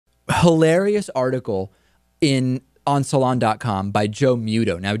hilarious article on Salon.com by Joe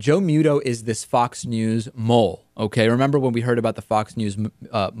Muto. Now, Joe Muto is this Fox News mole, okay? Remember when we heard about the Fox News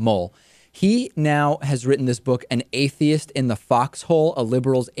mole? He now has written this book, An Atheist in the Foxhole, A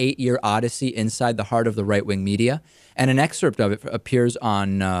Liberal's 8-Year Odyssey Inside the Heart of the Right-Wing Media. And an excerpt of it appears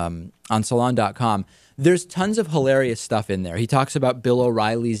on Salon.com. There's tons of hilarious stuff in there. He talks about Bill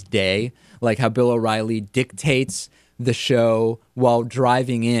O'Reilly's day, like how Bill O'Reilly dictates the show while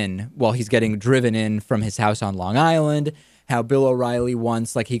he's getting driven in from his house on Long Island, how Bill O'Reilly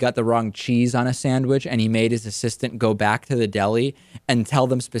once, like, he got the wrong cheese on a sandwich and he made his assistant go back to the deli and tell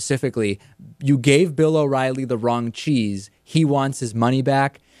them specifically, you gave Bill O'Reilly the wrong cheese, he wants his money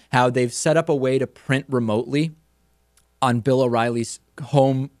back. How they've set up a way to print remotely on Bill O'Reilly's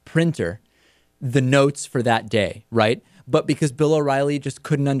home printer the notes for that day, right? But because Bill O'Reilly just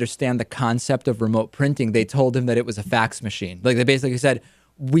couldn't understand the concept of remote printing, they told him that it was a fax machine. Like, they basically said,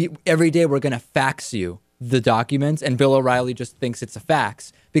 every day we're going to fax you the documents, and Bill O'Reilly just thinks it's a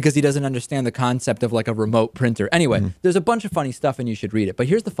fax because he doesn't understand the concept of like a remote printer. Anyway, there's a bunch of funny stuff and you should read it. But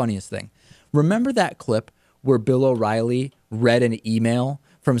here's the funniest thing. Remember that clip where Bill O'Reilly read an email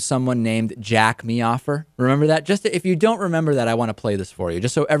from someone named Jack Mehoffer? Remember that? Just if you don't remember that, I want to play this for you,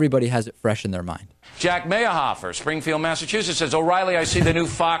 just so everybody has it fresh in their mind. Jack Mehoffer, Springfield, Massachusetts, says, O'Reilly, I see the new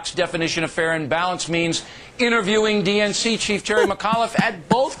Fox definition of fair and balanced means interviewing DNC Chief Terry McAuliffe at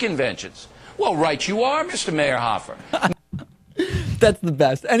both conventions. Well, right you are, Mr. Mehoffer. That's the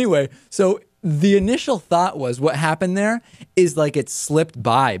best. Anyway, so the initial thought was what happened there is like it slipped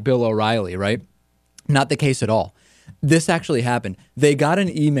by Bill O'Reilly, right? Not the case at all. This actually happened. They got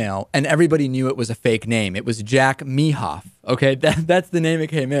an email and everybody knew it was a fake name. It was Jack Mehoffer. Okay, that's the name it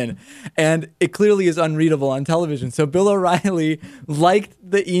came in. And it clearly is unreadable on television. So Bill O'Reilly liked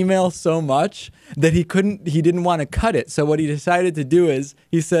the email so much that he didn't want to cut it. So what he decided to do is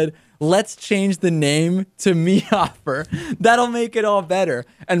he said, let's change the name to Mehoffer. That'll make it all better.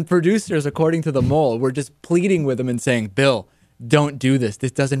 And producers, according to the mole, were just pleading with him and saying, Bill, don't do this.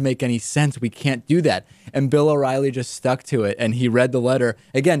 This doesn't make any sense. We can't do that. And Bill O'Reilly just stuck to it, and he read the letter.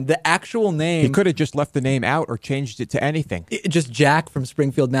 Again, the actual name... He could have just left the name out or changed it to anything. Just Jack from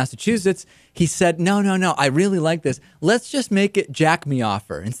Springfield, Massachusetts. He said, no, I really like this. Let's just make it Jack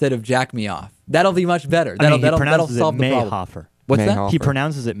Mehoffer instead of Jack Meoff. That'll be much better. That'll solve the problem. Mehoffer. What's Mehoffer. that? He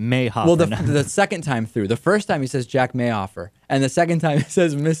pronounces it Mehoffer. Well, the second time through. The first time he says Jack Mehoffer, and the second time he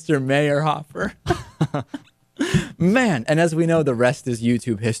says Mr. Meyerhofer. Man, and as we know, the rest is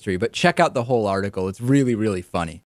YouTube history, but check out the whole article. It's really, really funny.